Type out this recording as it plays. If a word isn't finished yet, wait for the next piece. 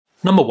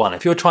Number one,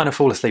 if you're trying to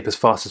fall asleep as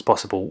fast as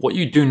possible, what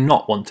you do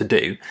not want to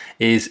do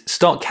is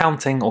start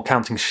counting or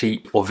counting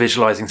sheep or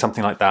visualizing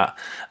something like that,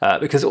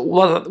 because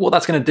what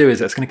that's going to do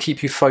is it's going to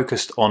keep you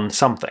focused on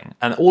something.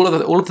 And all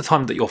of the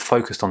time that you're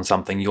focused on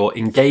something, you're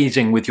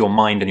engaging with your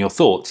mind and your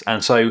thoughts,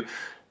 and so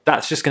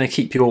that's just going to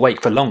keep you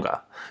awake for longer.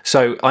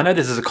 So I know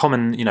this is a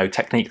common,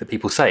 technique that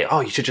people say,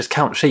 oh, you should just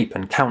count sheep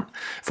and count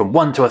from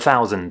 1 to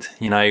 1,000,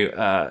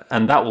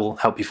 and that will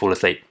help you fall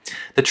asleep.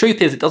 The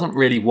truth is it doesn't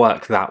really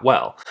work that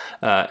well.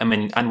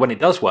 And when it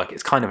does work,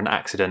 it's kind of an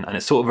accident, and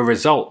it's sort of a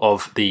result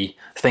of the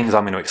things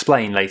I'm going to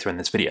explain later in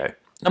this video.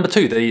 Number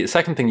two, the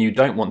second thing you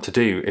don't want to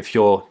do if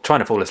you're trying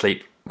to fall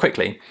asleep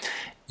quickly,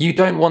 you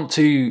don't want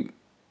to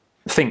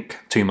think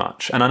too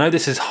much. And I know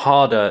this is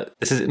harder,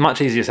 this is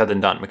much easier said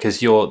than done, because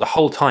the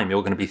whole time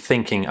you're going to be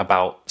thinking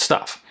about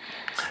stuff.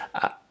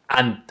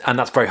 And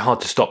that's very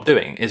hard to stop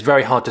doing. It's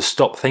very hard to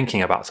stop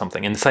thinking about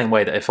something, in the same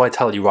way that if I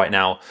tell you right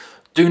now,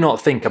 do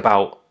not think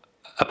about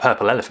a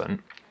purple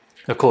elephant,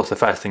 of course the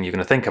first thing you're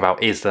going to think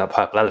about is that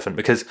purple elephant,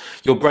 because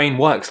your brain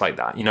works like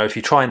that. If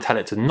you try and tell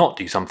it to not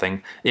do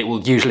something, it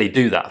will usually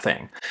do that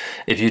thing.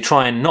 If you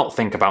try and not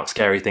think about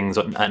scary things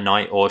at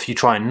night, or if you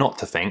try and not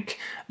to think,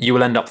 you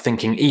will end up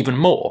thinking even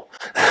more.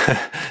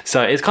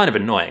 So it's kind of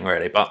annoying,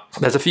 really, but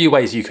there's a few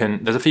ways you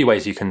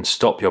can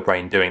stop your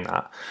brain doing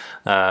that.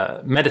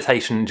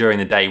 Meditation during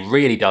the day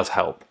really does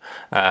help,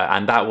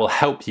 and that will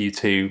help you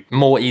to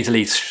more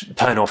easily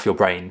turn off your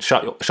brain,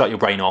 shut your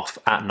brain off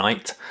at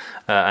night,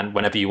 and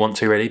whenever you want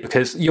to, really,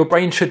 because your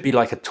brain should be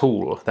like a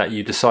tool that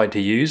you decide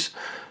to use.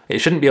 It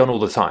shouldn't be on all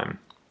the time.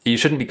 You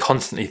shouldn't be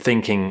constantly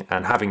thinking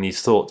and having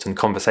these thoughts and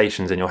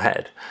conversations in your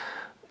head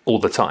all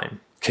the time,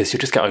 because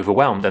you'll just get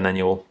overwhelmed, and then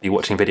you'll be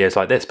watching videos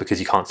like this because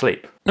you can't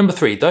sleep. Number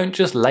three, don't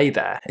just lay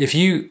there. If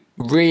you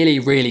really,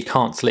 really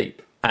can't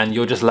sleep and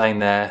you're just laying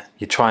there,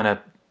 you're trying to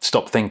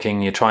stop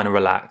thinking, you're trying to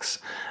relax,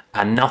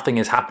 and nothing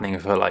is happening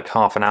for like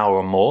half an hour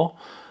or more,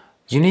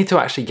 you need to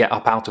actually get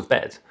up out of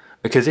bed.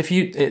 Because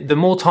the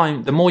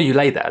more you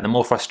lay there, the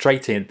more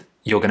frustrated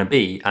you're going to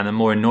be, and the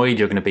more annoyed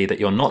you're going to be that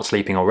you're not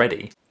sleeping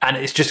already. And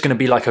it's just going to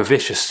be like a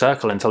vicious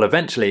circle until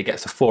eventually it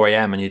gets to 4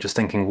 AM and you're just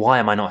thinking, why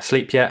am I not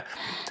asleep yet?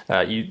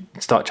 You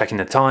start checking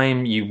the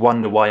time, you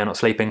wonder why you're not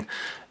sleeping.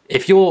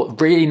 If you're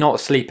really not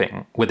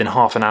sleeping within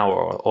half an hour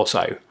or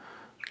so,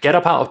 get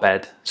up out of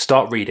bed,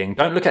 start reading.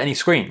 Don't look at any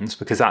screens,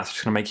 because that's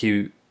just going to make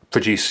you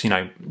produce,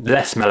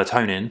 less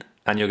melatonin,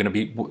 and you're going to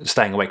be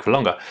staying awake for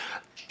longer.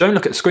 Don't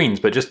look at screens,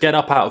 but just get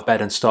up out of bed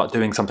and start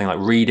doing something like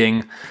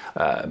reading.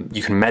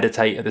 You can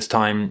meditate at this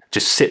time.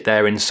 Just sit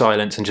there in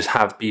silence and just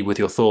be with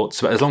your thoughts,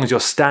 but as long as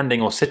you're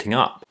standing or sitting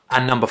up.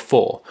 And number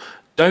four,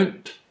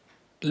 don't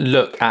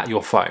look at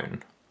your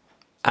phone.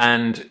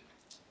 And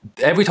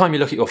every time you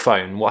look at your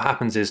phone, what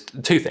happens is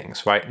two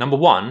things, right? Number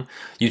one,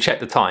 you check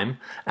the time,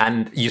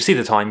 and you see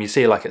the time, you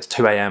see like it's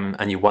 2 AM,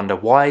 and you wonder,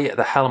 why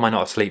the hell am I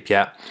not asleep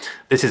yet?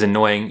 This is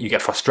annoying. You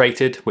get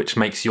frustrated, which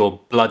makes your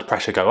blood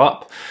pressure go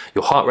up,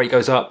 your heart rate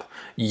goes up,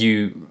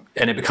 and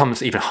it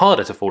becomes even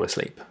harder to fall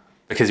asleep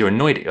because you're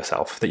annoyed at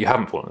yourself that you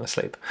haven't fallen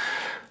asleep.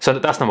 So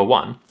that's number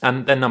one.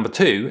 And then number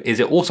two is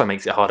it also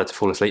makes it harder to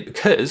fall asleep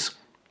because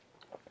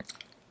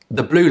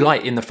the blue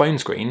light in the phone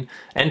screen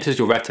enters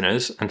your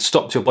retinas and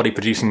stops your body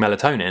producing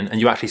melatonin, and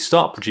you actually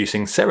start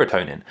producing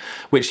serotonin,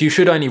 which you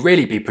should only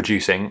really be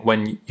producing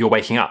when you're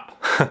waking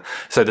up.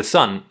 So the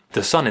sun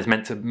is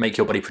meant to make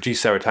your body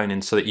produce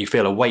serotonin so that you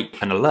feel awake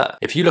and alert.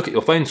 If you look at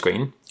your phone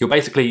screen, you're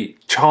basically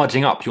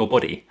charging up your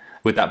body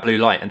with that blue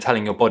light and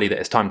telling your body that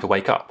it's time to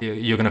wake up.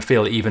 You're going to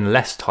feel even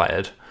less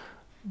tired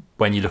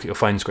when you look at your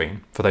phone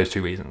screen for those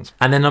two reasons.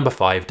 And then number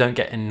five, don't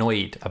get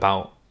annoyed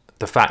about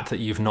the fact that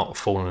you've not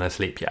fallen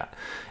asleep yet.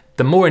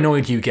 The more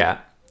annoyed you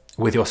get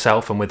with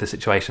yourself and with the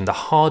situation, the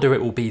harder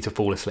it will be to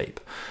fall asleep.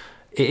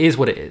 It is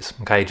what it is,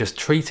 okay? Just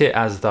treat it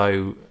as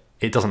though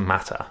it doesn't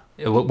matter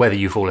whether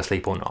you fall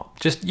asleep or not.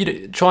 Just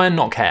try and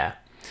not care.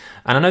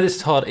 And I know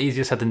this is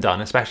easier said than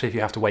done, especially if you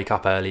have to wake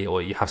up early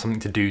or you have something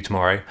to do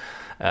tomorrow,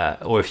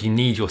 or if you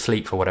need your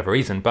sleep for whatever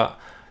reason. But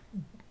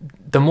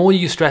the more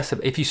you stress,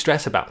 if you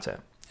stress about it,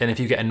 and if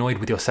you get annoyed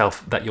with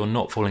yourself that you're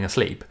not falling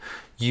asleep,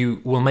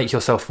 you will make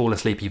yourself fall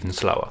asleep even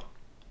slower.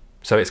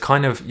 So it's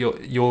kind of,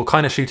 you're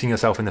kind of shooting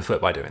yourself in the foot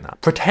by doing that.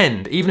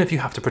 Pretend, even if you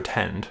have to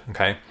pretend,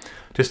 okay?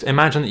 Just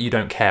imagine that you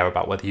don't care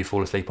about whether you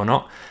fall asleep or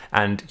not,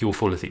 and you'll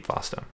fall asleep faster.